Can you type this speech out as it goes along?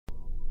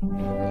I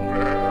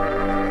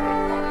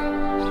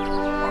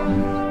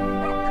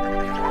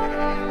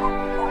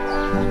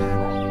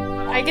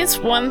guess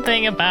one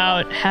thing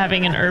about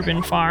having an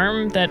urban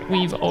farm that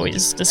we've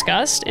always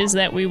discussed is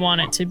that we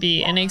want it to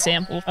be an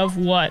example of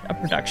what a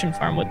production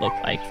farm would look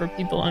like for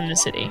people in the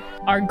city.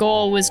 Our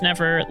goal was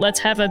never, let's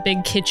have a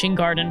big kitchen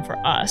garden for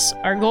us.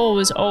 Our goal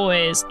was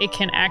always, it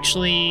can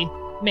actually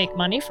make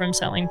money from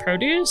selling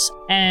produce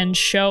and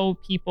show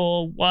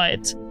people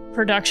what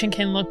production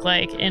can look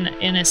like in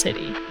a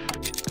city.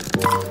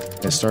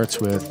 It starts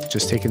with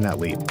just taking that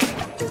leap.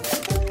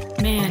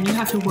 Man, you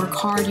have to work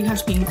hard. You have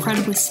to be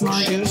incredibly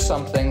smart. Choose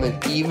something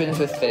that even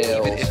if it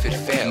fails,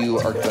 you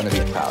are going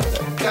to be proud of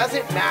it.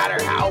 Doesn't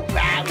matter how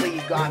badly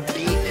you got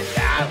beaten in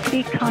battle.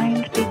 Be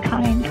kind, be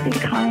kind, be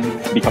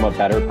kind. Become a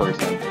better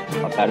person,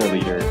 a better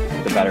leader,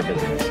 the better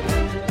business.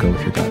 Go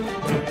with your gut.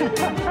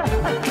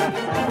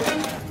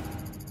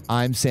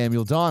 I'm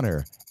Samuel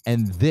Donner,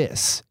 and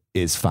this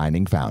is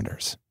Finding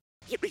Founders.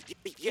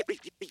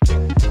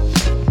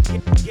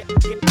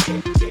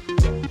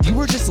 You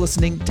were just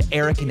listening to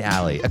Eric and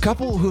Allie, a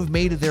couple who have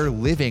made their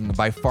living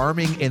by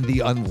farming in the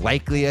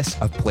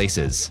unlikeliest of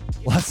places,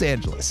 Los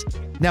Angeles.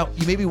 Now,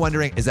 you may be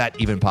wondering, is that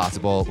even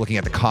possible? Looking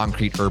at the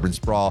concrete urban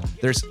sprawl,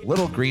 there's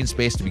little green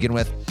space to begin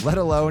with, let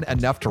alone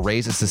enough to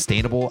raise a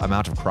sustainable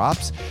amount of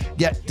crops.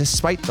 Yet,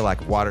 despite the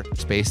lack of water,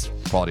 space,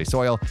 quality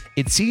soil,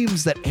 it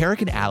seems that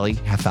Eric and Allie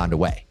have found a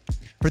way.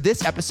 For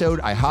this episode,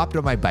 I hopped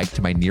on my bike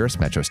to my nearest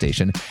metro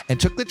station and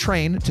took the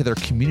train to their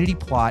community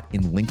plot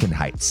in Lincoln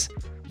Heights.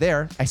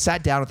 There, I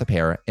sat down with the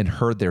pair and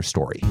heard their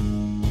story.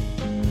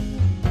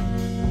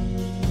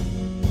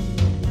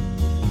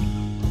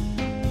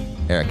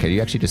 Eric, can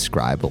you actually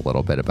describe a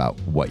little bit about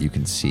what you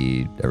can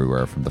see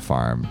everywhere from the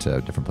farm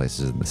to different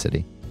places in the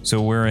city?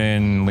 So we're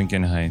in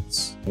Lincoln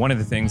Heights. One of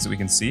the things that we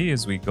can see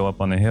as we go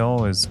up on the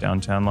hill is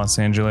downtown Los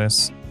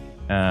Angeles.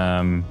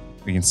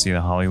 We can see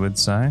the Hollywood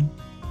sign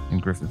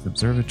and Griffith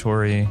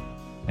Observatory.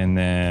 And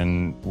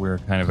then we're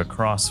kind of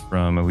across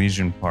from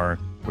Elysian Park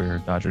where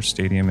Dodger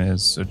Stadium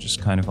is. So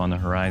just kind of on the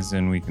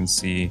horizon, we can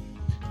see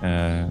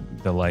the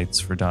lights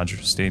for Dodger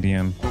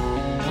Stadium.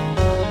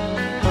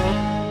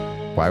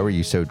 Why were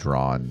you so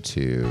drawn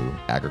to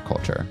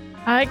agriculture?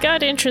 I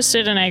got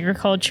interested in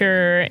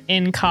agriculture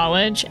in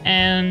college,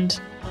 and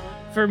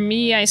for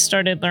me, I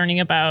started learning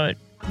about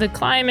the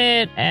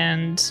climate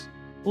and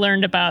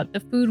learned about the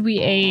food we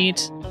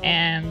ate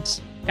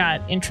and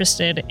got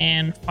interested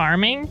in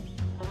farming.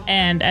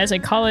 And as a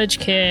college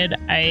kid,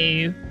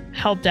 I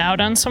helped out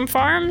on some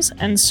farms.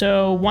 And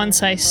so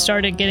once I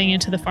started getting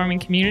into the farming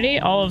community,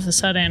 all of a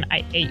sudden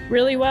I ate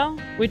really well,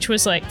 which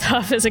was like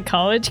tough as a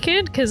college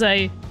kid because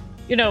I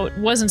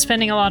wasn't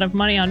spending a lot of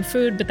money on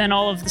food, but then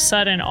all of a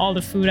sudden, all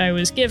the food I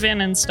was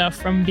given and stuff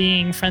from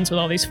being friends with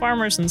all these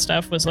farmers and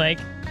stuff was like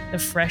the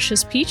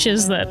freshest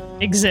peaches that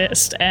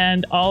exist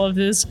and all of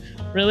this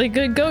really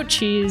good goat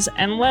cheese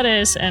and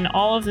lettuce and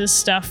all of this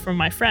stuff from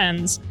my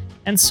friends.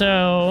 And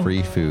so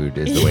free food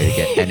is the way to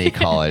get any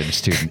college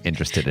student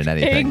interested in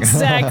anything.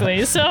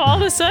 Exactly. So all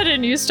of a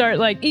sudden you start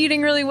like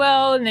eating really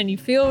well and then you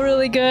feel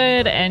really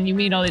good and you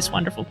meet all these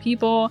wonderful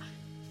people.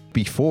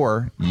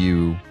 Before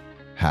you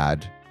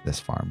had this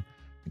farm,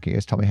 can you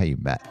guys tell me how you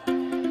met?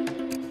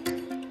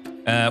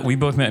 We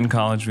both met in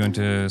college. We went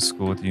to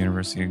school at the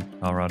University of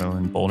Colorado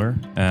in Boulder.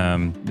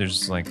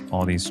 There's like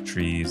all these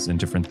trees and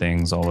different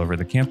things all over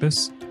the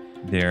campus.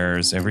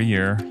 There's every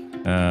year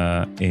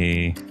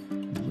a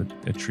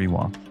tree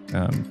walk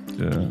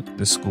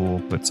the school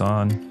puts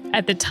on.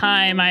 At the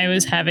time, I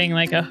was having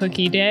like a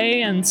hooky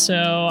day, and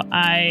so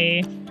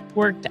I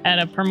worked at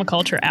a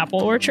permaculture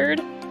apple orchard,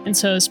 and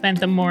so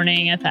spent the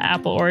morning at the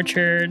apple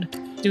orchard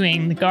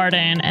doing the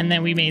garden, and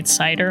then we made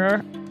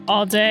cider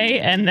all day.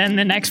 And then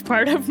the next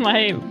part of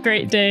my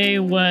great day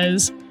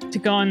was to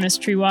go on this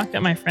tree walk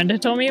that my friend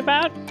had told me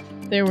about.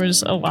 There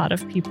was a lot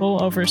of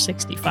people over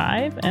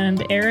 65,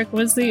 and Eric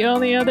was the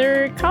only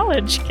other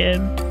college kid.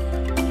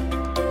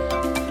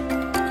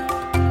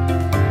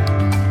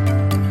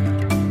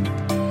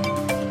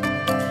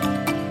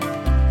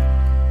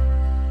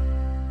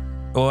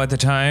 Well, at the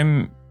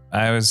time,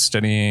 I was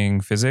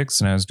studying physics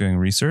and I was doing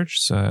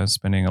research, so I was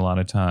spending a lot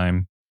of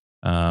time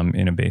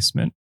in a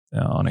basement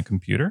on a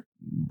computer.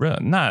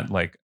 Not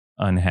like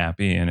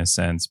unhappy in a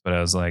sense, but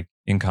I was like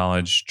in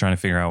college trying to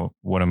figure out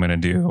what I'm going to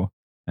do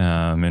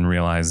and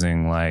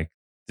realizing like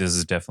this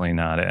is definitely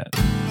not it.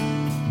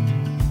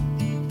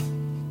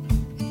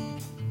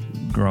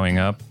 Growing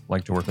up,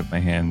 like to work with my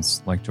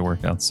hands, like to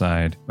work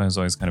outside. I was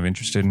always kind of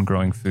interested in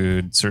growing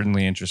food,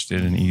 certainly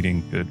interested in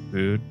eating good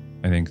food.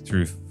 I think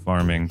through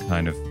farming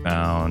kind of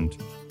found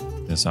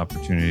this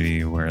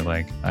opportunity where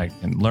like I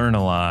can learn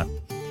a lot,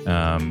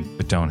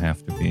 but don't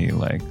have to be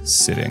like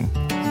sitting.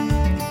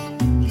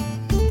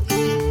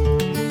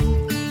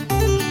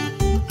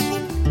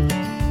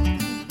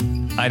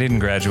 I didn't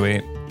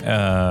graduate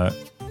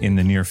in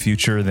the near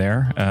future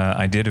there.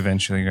 I did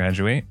eventually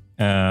graduate,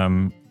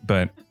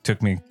 but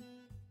took me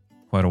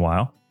quite a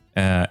while.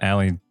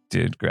 Allie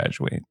did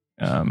graduate,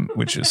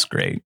 which is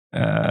great.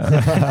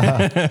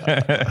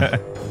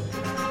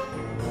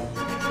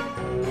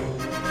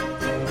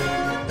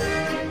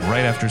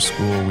 right after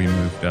school, we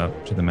moved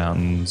up to the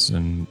mountains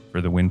and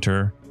for the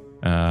winter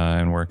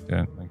and worked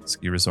at like a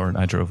ski resort.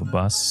 I drove a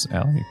bus.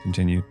 Allie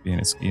continued being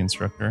a ski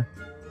instructor.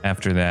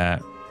 After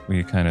that,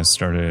 we kind of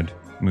started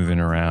moving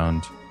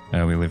around.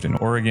 We lived in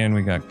Oregon.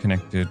 We got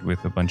connected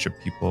with a bunch of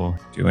people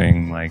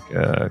doing like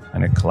a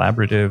kind of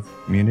collaborative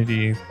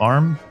community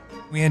farm.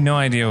 We had no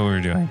idea what we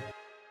were doing.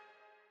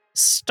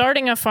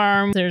 Starting a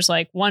farm, there's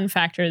like one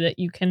factor that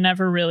you can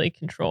never really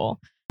control.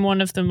 One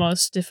of the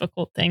most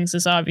difficult things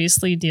is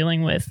obviously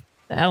dealing with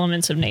the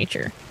elements of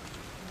nature.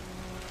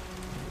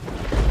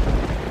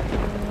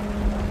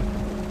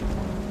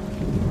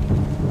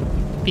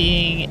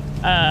 Being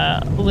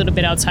a little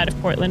bit outside of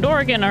Portland,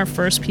 Oregon, our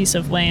first piece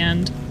of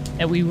land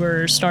that we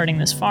were starting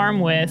this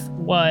farm with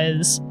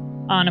was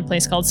on a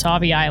place called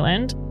Sauvie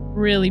Island.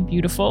 Really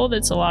beautiful.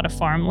 That's a lot of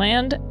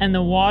farmland, and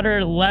the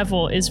water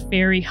level is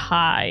very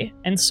high.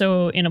 And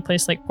so in a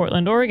place like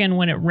Portland, Oregon,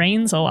 when it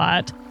rains a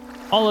lot,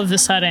 all of a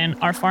sudden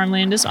our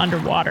farmland is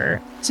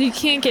underwater. So you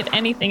can't get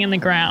anything in the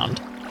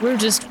ground. We're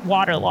just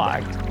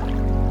waterlogged.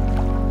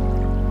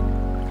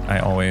 I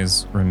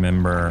always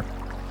remember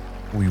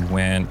we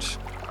went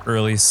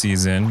early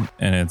season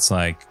and it's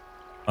like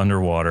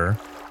underwater,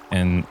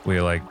 and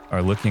we like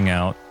are looking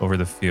out over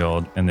the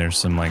field and there's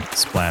some like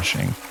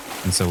splashing.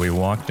 And so we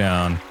walk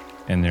down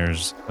and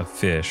there's a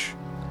fish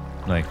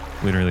like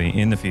literally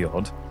in the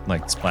field,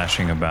 like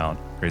splashing about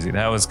crazy.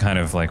 That was kind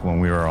of like when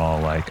we were all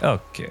like,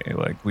 okay,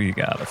 like we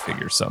gotta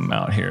figure something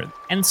out here.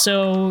 And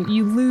so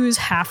you lose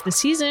half the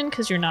season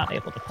because you're not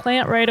able to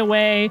plant right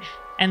away.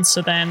 And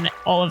so then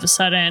all of a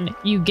sudden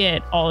you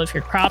get all of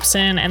your crops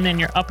in, and then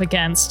you're up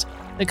against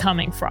the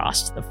coming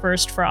frost. The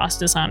first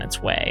frost is on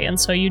its way. And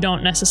so you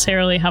don't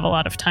necessarily have a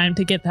lot of time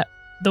to get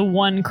the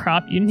one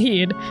crop you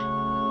need.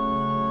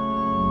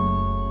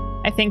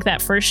 I think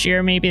that first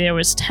year, maybe there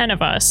was 10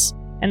 of us.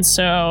 And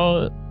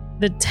so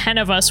the 10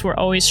 of us were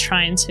always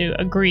trying to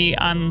agree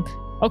on,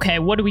 okay,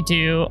 what do we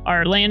do?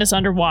 Our land is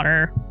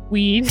underwater.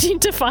 We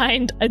need to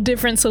find a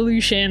different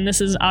solution. This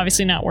is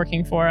obviously not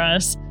working for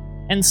us.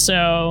 And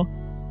so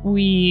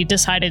we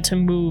decided to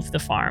move the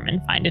farm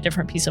and find a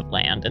different piece of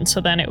land. And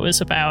so then it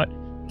was about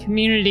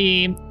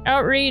community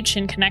outreach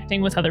and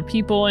connecting with other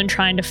people and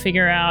trying to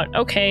figure out,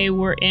 okay,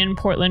 we're in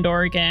Portland,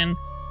 Oregon,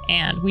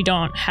 and we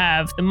don't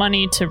have the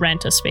money to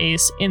rent a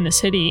space in the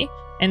city.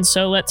 And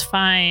so let's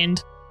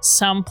find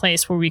some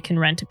place where we can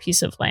rent a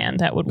piece of land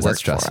that would work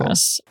for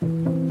us.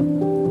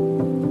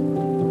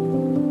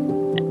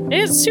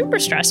 It's super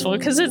stressful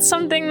because it's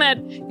something that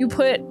you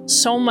put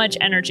so much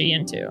energy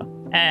into.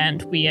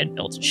 And we had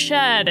built a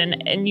shed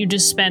and you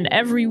just spend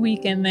every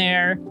weekend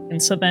there.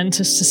 And so then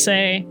just to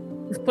say,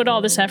 we've put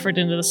all this effort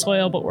into the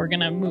soil, but we're going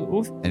to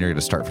move. And you're going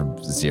to start from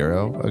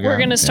zero again? We're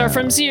going to start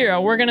from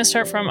zero. We're going to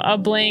start from a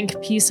blank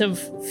piece of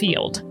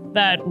field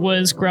that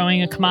was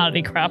growing a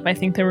commodity crop. I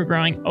think they were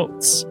growing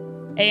oats.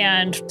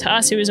 And to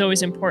us, it was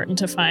always important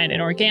to find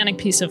an organic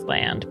piece of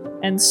land.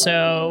 And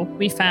so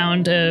we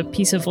found a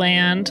piece of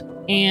land,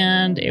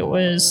 and it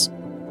was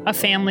a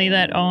family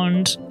that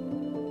owned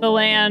the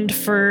land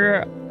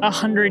for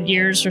 100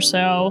 years or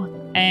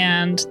so,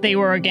 and they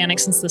were organic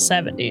since the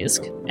 70s.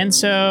 And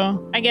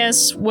so I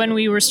guess when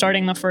we were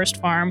starting the first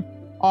farm,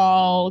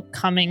 all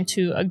coming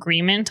to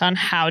agreement on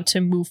how to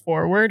move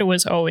forward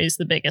was always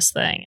the biggest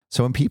thing.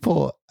 So when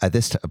people at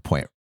this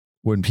point,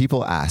 when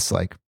people ask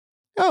like,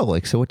 oh,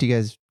 like, so what do you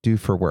guys do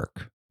for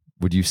work?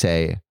 Would you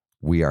say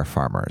we are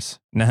farmers?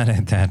 Not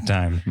at that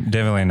time.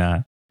 Definitely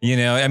not. You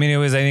know, I mean, it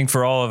was, I think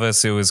for all of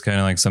us, it was kind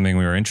of like something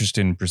we were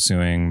interested in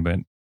pursuing, but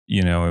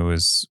you know, it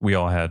was, we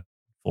all had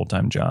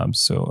full-time jobs.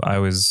 So I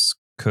was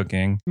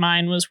cooking.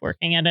 Mine was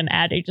working at an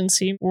ad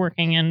agency,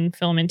 working in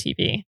film and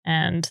TV.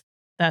 And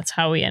that's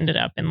how we ended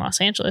up in Los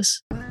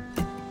Angeles.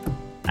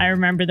 I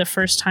remember the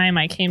first time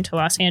I came to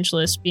Los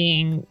Angeles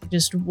being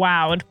just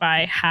wowed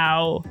by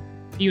how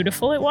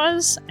beautiful it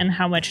was and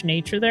how much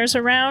nature there's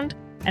around,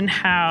 and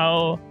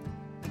how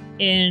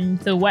in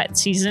the wet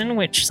season,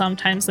 which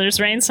sometimes there's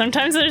rain,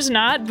 sometimes there's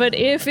not, but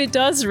if it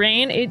does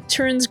rain, it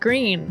turns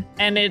green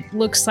and it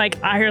looks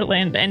like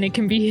Ireland, and it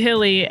can be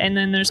hilly. And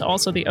then there's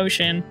also the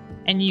ocean,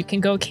 and you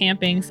can go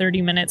camping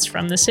 30 minutes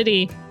from the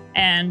city.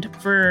 And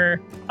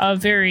for a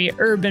very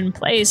urban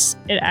place,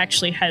 it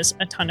actually has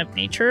a ton of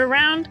nature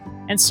around.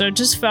 And so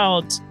just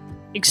felt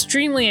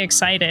extremely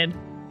excited.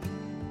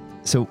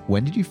 So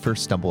when did you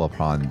first stumble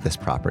upon this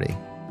property?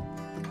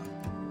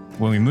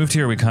 When we moved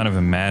here, we kind of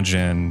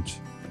imagined,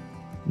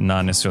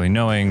 not necessarily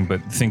knowing,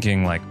 but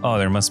thinking like, oh,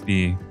 there must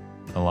be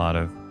a lot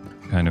of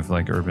kind of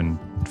like urban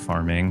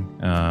farming,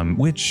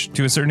 which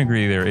to a certain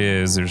degree there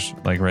is. There's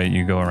like, right,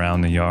 you go around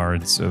the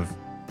yards of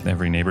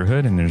every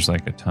neighborhood and there's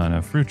like a ton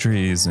of fruit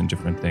trees and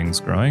different things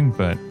growing.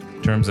 But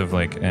in terms of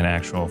like an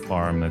actual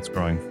farm that's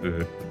growing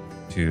food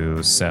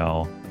to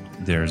sell,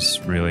 there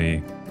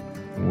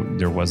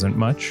wasn't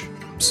much.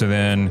 So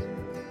then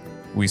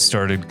we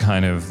started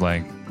kind of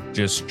like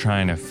just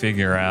trying to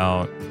figure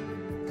out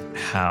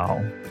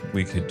how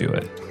we could do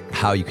it.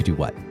 How you could do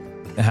what?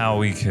 How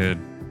we could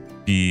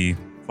be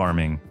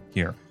farming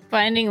here.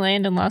 Finding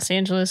land in Los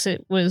Angeles,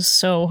 it was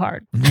so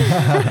hard.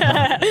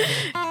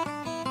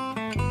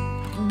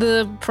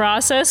 The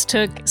process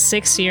took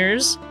 6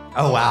 years.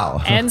 Oh,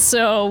 wow. And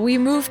so we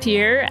moved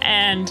here,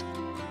 and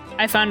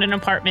I found an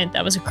apartment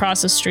that was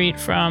across the street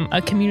from a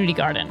community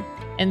garden.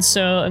 And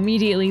so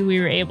immediately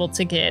we were able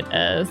to get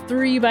a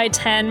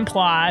 3x10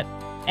 plot.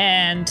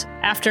 And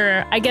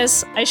after, I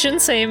guess I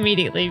shouldn't say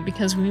immediately,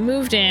 because we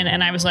moved in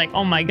and I was like,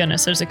 oh my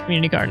goodness, there's a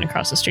community garden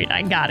across the street.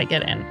 I gotta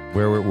get in.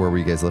 Where were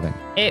you guys living?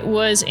 It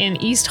was in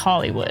East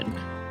Hollywood.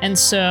 And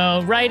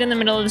so right in the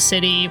middle of the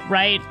city,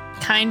 right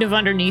kind of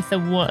underneath the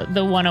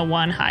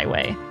 101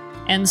 highway.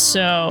 And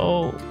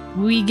so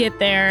we get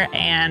there,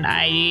 and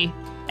I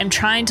am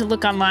trying to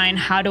look online.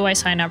 How do I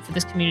sign up for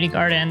this community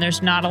garden?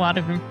 There's not a lot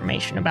of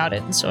information about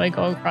it. And so I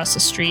go across the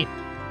street,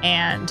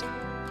 and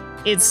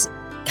it's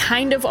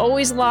kind of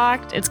always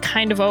locked. It's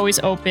kind of always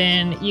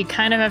open. You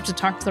kind of have to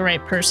talk to the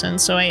right person.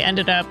 So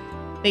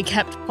they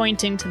kept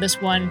pointing to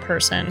this one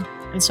person.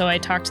 And so I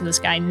talked to this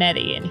guy,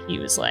 Nettie, and he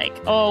was like,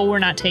 oh, we're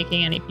not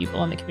taking any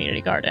people in the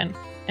community garden.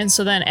 And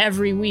so then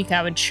every week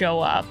I would show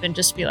up and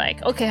just be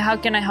like, okay, how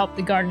can I help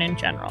the garden in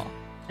general?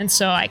 And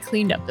so I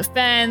cleaned up the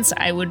fence.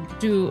 I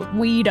would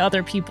weed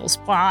other people's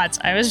plots.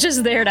 I was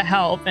just there to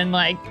help and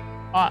like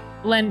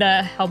lend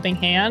a helping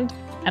hand.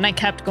 And I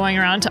kept going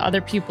around to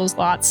other people's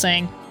lots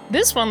saying,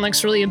 this one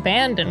looks really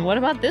abandoned. What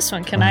about this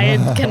one? Can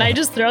I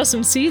just throw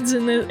some seeds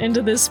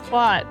into this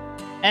plot?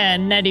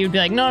 And Nettie would be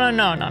like, no.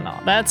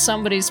 That's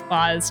somebody's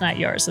plot. It's not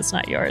yours. It's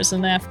not yours.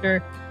 And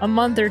after a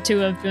month or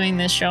two of doing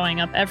this, showing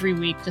up every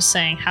week, just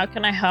saying, how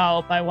can I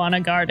help? I want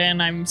a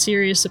garden. I'm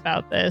serious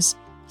about this.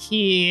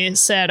 He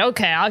said,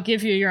 okay, I'll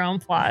give you your own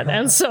plot.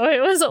 And so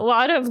it was a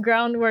lot of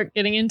groundwork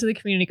getting into the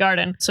community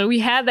garden. So we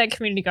had that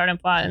community garden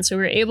plot. And so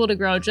we were able to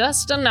grow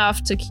just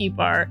enough to keep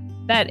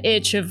that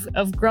itch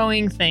of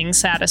growing things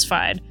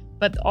satisfied.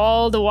 But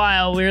all the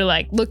while we were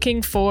like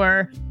looking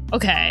for,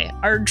 okay,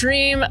 our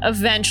dream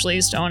eventually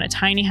is to own a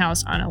tiny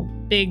house on a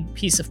big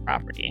piece of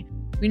property.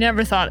 We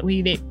never thought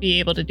we'd be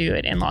able to do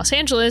it in Los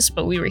Angeles,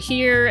 but we were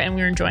here and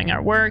we were enjoying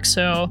our work.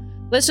 So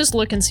let's just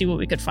look and see what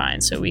we could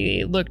find. So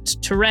we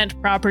looked to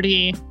rent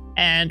property,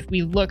 and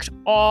we looked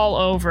all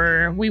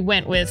over. We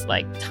went with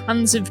like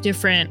tons of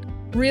different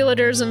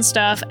realtors and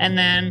stuff. And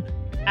then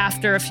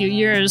after a few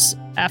years,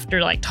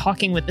 after like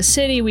talking with the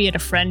city, we had a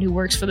friend who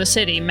works for the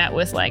city, met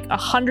with like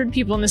 100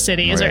 people in the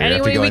city. Is there any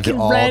way we can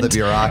rent? All the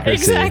bureaucracy.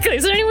 Exactly.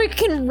 Is there any way we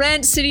can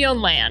rent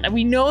city-owned land?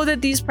 We know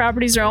that these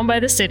properties are owned by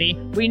the city.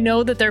 We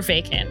know that they're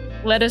vacant.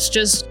 Let us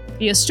just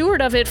be a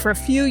steward of it for a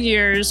few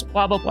years,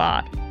 blah, blah,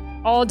 blah.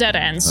 All dead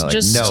ends. Like,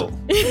 no.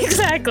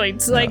 Exactly.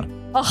 It's like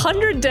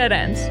 100 dead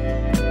ends.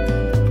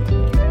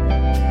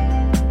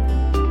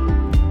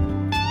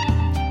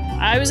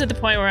 I was at the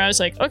point where I was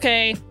like,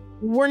 okay,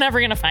 we're never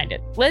going to find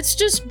it. Let's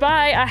just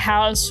buy a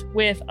house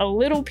with a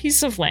little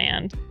piece of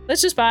land.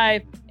 Let's just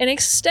buy an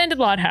extended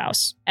lot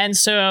house. And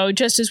so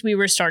just as we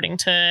were starting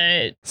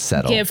to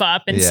give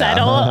up and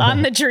settle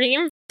on the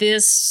dream,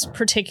 this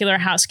particular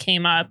house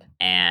came up,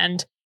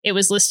 and it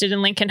was listed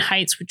in Lincoln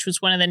Heights, which was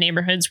one of the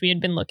neighborhoods we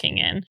had been looking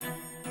in.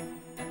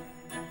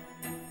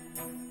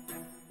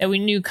 That we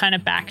knew kind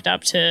of backed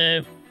up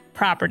to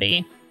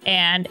property.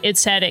 And it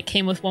said it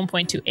came with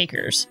 1.2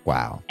 acres.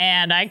 Wow.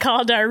 And I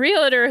called our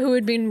realtor, who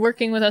had been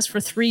working with us for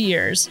 3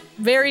 years.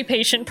 Very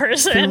patient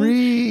person. 3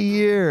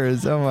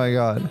 years. Oh my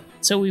God.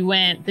 So we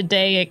went the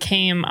day it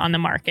came on the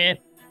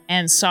market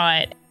and saw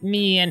it.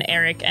 Me and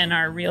Eric and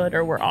our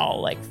realtor were all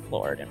like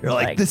floored. And You're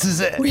like, this is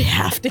it. We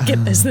have to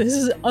get this. This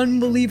is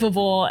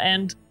unbelievable.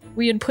 And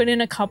we had put in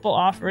a couple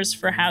offers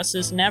for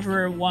houses,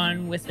 never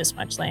one with this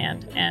much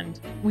land. And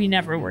we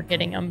never were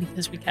getting them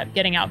because we kept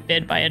getting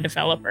outbid by a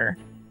developer.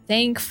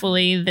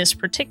 Thankfully, this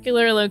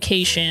particular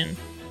location,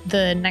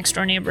 the next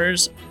door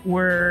neighbors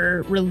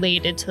were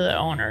related to the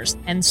owners.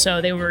 And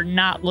so they were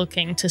not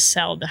looking to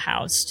sell the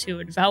house to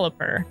a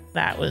developer.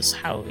 That was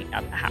how we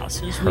got the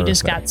house. We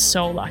just got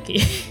so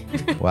lucky.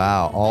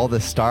 Wow. All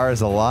the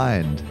stars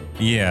aligned.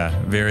 Yeah.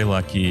 Very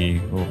lucky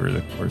over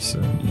the course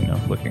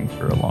of, looking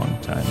for a long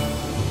time.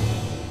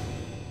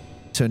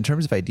 So in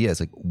terms of ideas,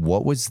 like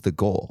what was the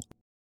goal?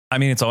 I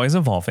mean, it's always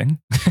evolving.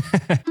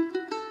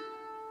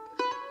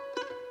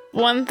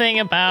 One thing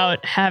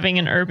about having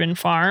an urban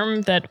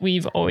farm that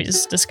we've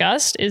always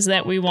discussed is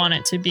that we want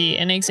it to be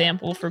an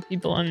example for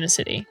people in the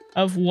city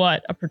of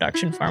what a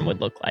production farm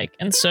would look like.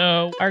 And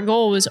so our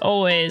goal was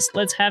always,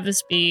 let's have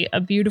this be a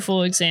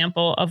beautiful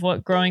example of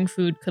what growing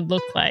food could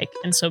look like.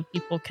 And so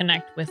people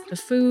connect with the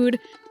food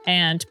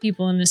and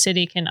people in the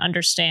city can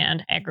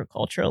understand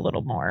agriculture a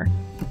little more.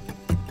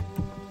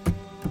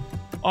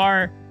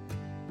 Our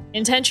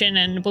intention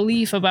and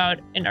belief about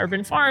an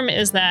urban farm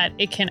is that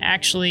it can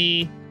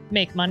actually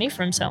make money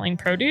from selling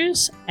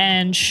produce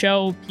and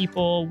show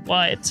people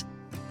what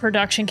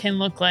production can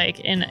look like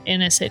in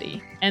a city.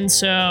 And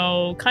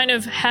so kind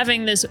of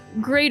having this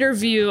greater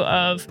view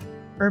of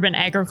urban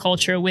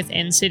agriculture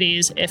within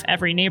cities, if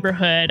every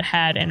neighborhood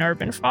had an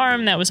urban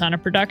farm that was on a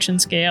production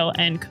scale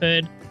and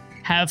could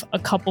have a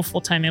couple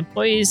full-time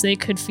employees, they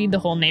could feed the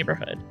whole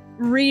neighborhood.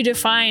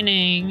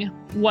 redefining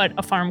what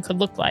a farm could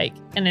look like.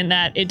 And in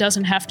that, it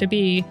doesn't have to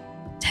be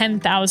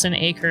 10,000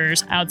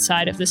 acres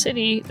outside of the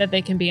city, that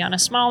they can be on a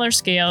smaller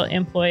scale,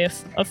 employ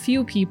a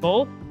few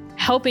people,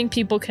 helping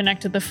people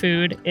connect to the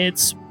food.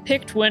 It's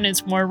picked when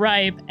it's more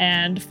ripe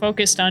and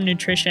focused on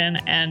nutrition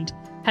and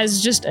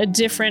has just a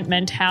different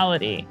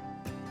mentality.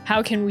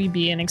 How can we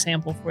be an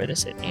example for the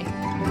city?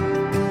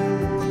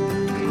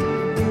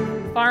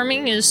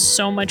 Farming is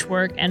so much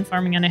work, and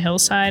farming on a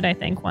hillside, I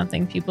think one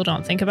thing people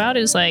don't think about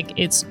is like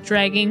it's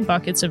dragging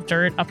buckets of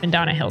dirt up and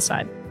down a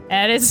hillside.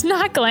 And it's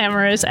not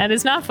glamorous and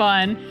it's not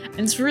fun. And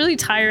it's really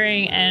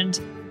tiring. And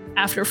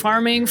after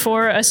farming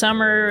for a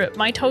summer,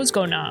 my toes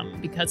go numb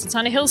because it's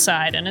on a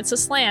hillside and it's a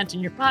slant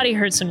and your body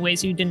hurts in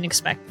ways you didn't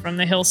expect from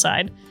the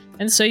hillside.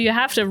 And so you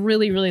have to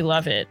really, really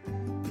love it.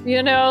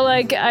 You know,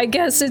 like, I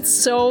guess it's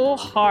so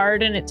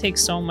hard and it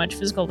takes so much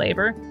physical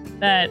labor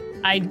that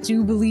I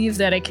do believe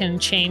that it can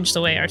change the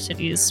way our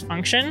cities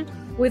function.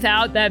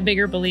 Without that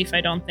bigger belief,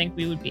 I don't think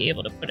we would be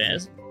able to put in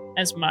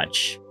as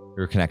much.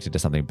 You're connected to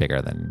something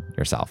bigger than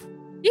yourself.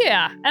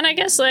 Yeah. And I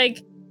guess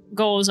like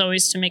goal is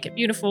always to make it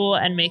beautiful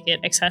and make it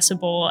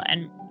accessible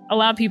and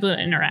allow people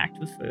to interact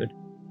with food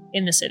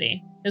in the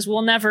city. Because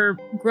we'll never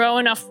grow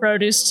enough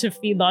produce to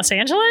feed Los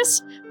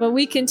Angeles, but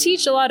we can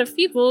teach a lot of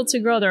people to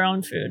grow their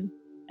own food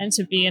and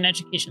to be an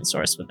education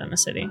source within the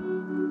city.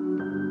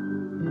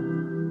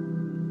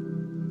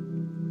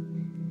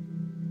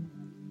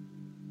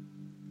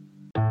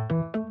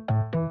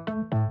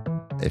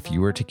 If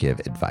you were to give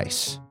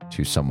advice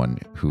to someone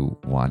who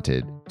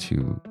wanted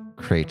to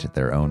create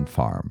their own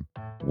farm,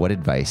 what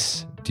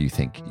advice do you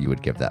think you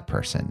would give that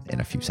person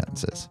in a few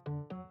sentences?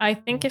 I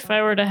think if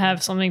I were to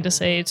have something to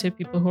say to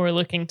people who are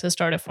looking to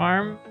start a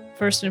farm,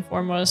 first and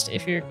foremost,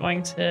 if you're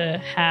going to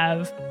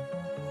have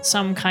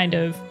some kind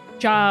of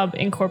job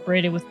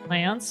incorporated with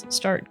plants,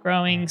 start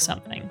growing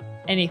something,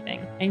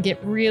 anything, and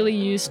get really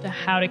used to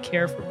how to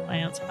care for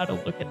plants, how to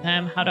look at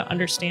them, how to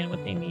understand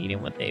what they need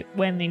and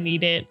when they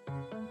need it.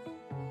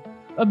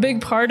 A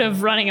big part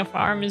of running a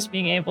farm is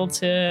being able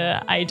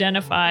to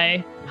identify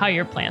how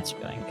your plants are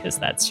doing, because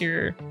that's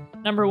your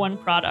number one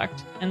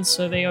product. And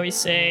so they always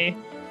say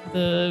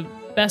the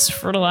best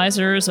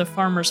fertilizer is a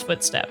farmer's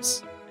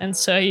footsteps. And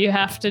so you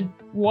have to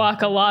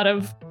walk a lot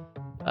of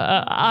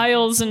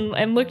aisles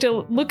and look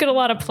at a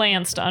lot of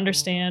plants to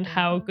understand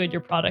how good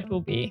your product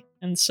will be.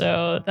 And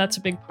so that's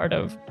a big part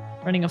of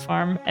running a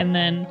farm. And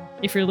then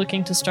if you're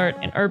looking to start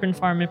an urban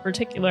farm in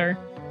particular,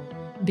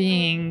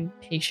 being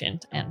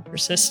patient and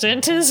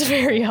persistent is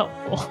very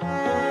helpful.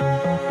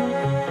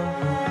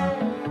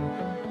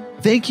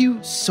 Thank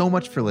you so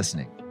much for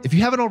listening. If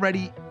you haven't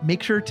already,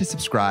 make sure to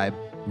subscribe,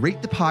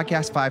 rate the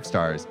podcast 5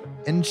 stars,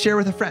 and share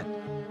with a friend.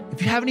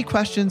 If you have any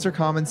questions or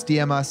comments,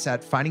 DM us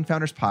at Finding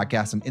Founders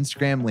Podcast on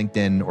Instagram,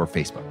 LinkedIn, or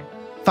Facebook.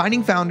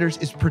 Finding Founders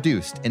is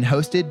produced and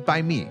hosted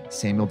by me,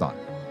 Samuel Donner.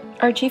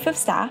 Our Chief of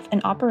Staff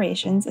and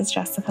Operations is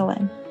Jessica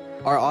Lin.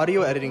 Our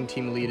audio editing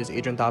team lead is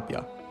Adrian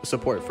Tapia.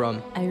 Support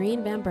from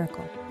Irene Van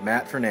Berkel,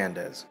 Matt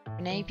Fernandez,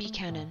 Renee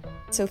Buchanan,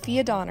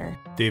 Sophia Donner,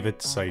 David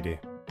Saidi,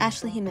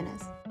 Ashley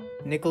Jimenez,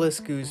 Nicholas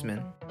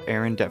Guzman,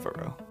 Aaron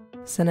Devereaux,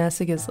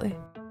 Sanessa Gisley,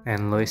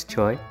 and Lois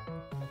Choi.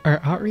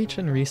 Our outreach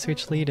and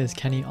research lead is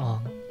Kenny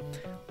Ong,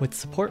 with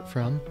support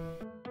from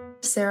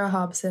Sarah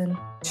Hobson,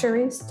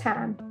 Charisse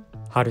Tan,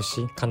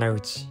 Harushi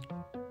Kanauchi,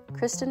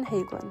 Kristen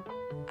Hagelin,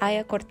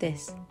 Aya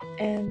Cortez,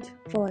 and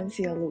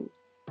Valencia Lu.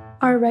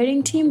 Our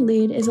writing team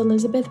lead is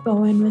Elizabeth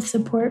Bowen with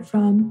support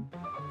from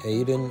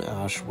Aiden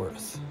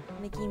Ashworth,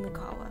 Nikki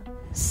Mikawa,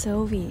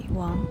 Sylvie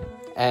Wang,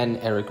 and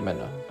Eric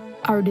Mena.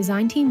 Our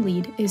design team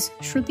lead is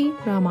Shruti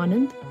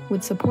Ramanand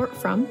with support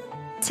from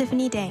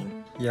Tiffany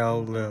Dang,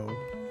 Yao Liu,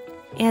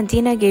 and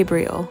Dina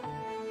Gabriel.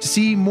 To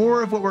see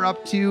more of what we're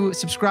up to,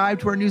 subscribe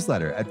to our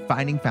newsletter at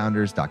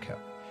findingfounders.co.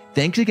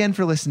 Thanks again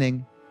for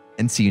listening,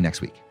 and see you next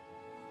week.